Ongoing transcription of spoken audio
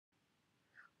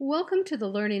Welcome to the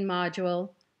learning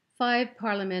module, 5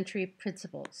 Parliamentary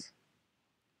Principles.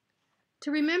 To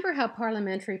remember how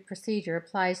parliamentary procedure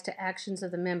applies to actions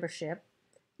of the membership,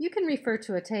 you can refer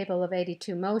to a table of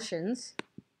 82 motions,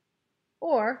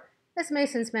 or, as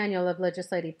Mason's Manual of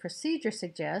Legislative Procedure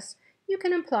suggests, you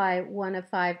can apply one of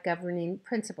 5 governing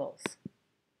principles.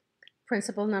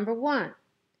 Principle number 1.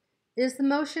 Is the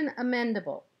motion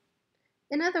amendable?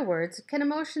 In other words, can a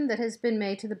motion that has been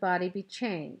made to the body be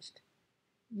changed?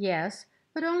 Yes,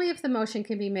 but only if the motion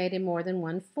can be made in more than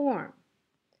one form.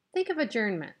 Think of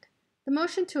adjournment. The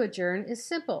motion to adjourn is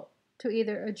simple, to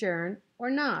either adjourn or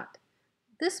not.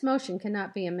 This motion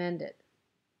cannot be amended.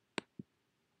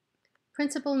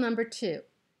 Principle number 2.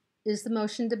 Is the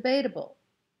motion debatable?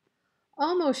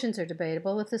 All motions are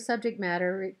debatable if the subject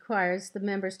matter requires the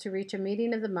members to reach a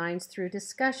meeting of the minds through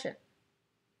discussion.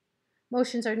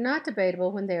 Motions are not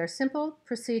debatable when they are simple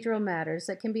procedural matters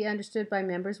that can be understood by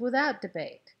members without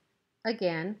debate.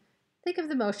 Again, think of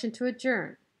the motion to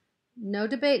adjourn. No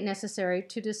debate necessary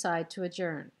to decide to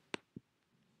adjourn.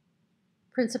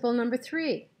 Principle number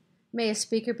 3. May a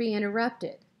speaker be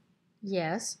interrupted?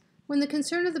 Yes, when the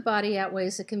concern of the body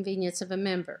outweighs the convenience of a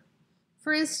member.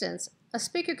 For instance, a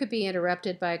speaker could be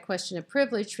interrupted by a question of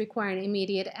privilege requiring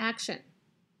immediate action.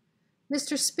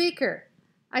 Mr. Speaker,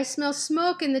 I smell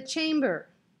smoke in the chamber.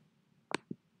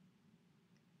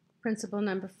 Principle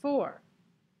number 4.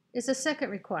 Is a second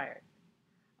required?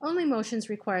 Only motions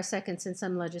require seconds in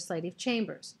some legislative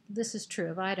chambers. This is true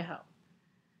of Idaho.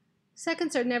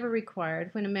 Seconds are never required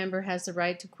when a member has the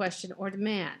right to question or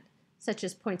demand, such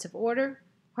as points of order,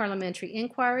 parliamentary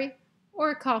inquiry, or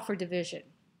a call for division.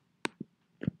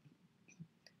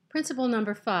 Principle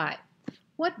number 5.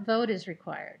 What vote is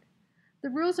required? The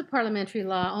rules of parliamentary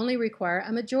law only require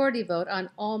a majority vote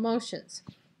on all motions.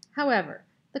 However,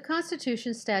 the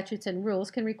Constitution, statutes, and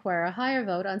rules can require a higher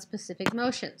vote on specific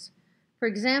motions. For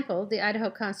example, the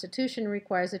Idaho Constitution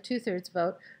requires a 2/3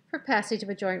 vote for passage of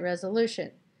a joint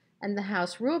resolution, and the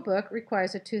House Rule Book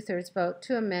requires a 2/3 vote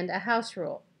to amend a House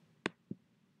rule.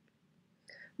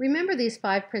 Remember these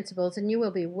 5 principles and you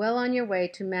will be well on your way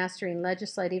to mastering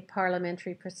legislative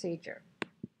parliamentary procedure.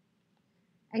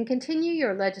 And continue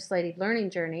your legislative learning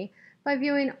journey by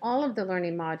viewing all of the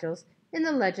learning modules in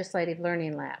the Legislative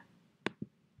Learning Lab.